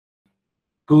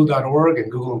Google.org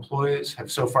and Google employees have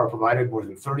so far provided more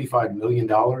than $35 million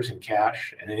in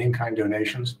cash and in in-kind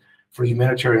donations for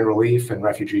humanitarian relief and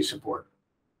refugee support.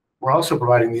 We're also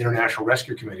providing the International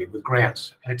Rescue Committee with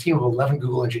grants and a team of 11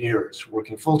 Google engineers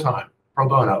working full-time, pro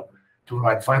bono, to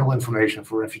provide vital information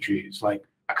for refugees like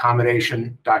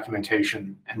accommodation,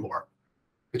 documentation, and more.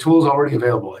 The tool is already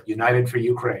available at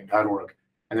unitedforukraine.org,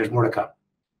 and there's more to come.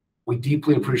 We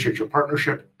deeply appreciate your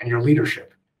partnership and your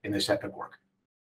leadership in this epic work.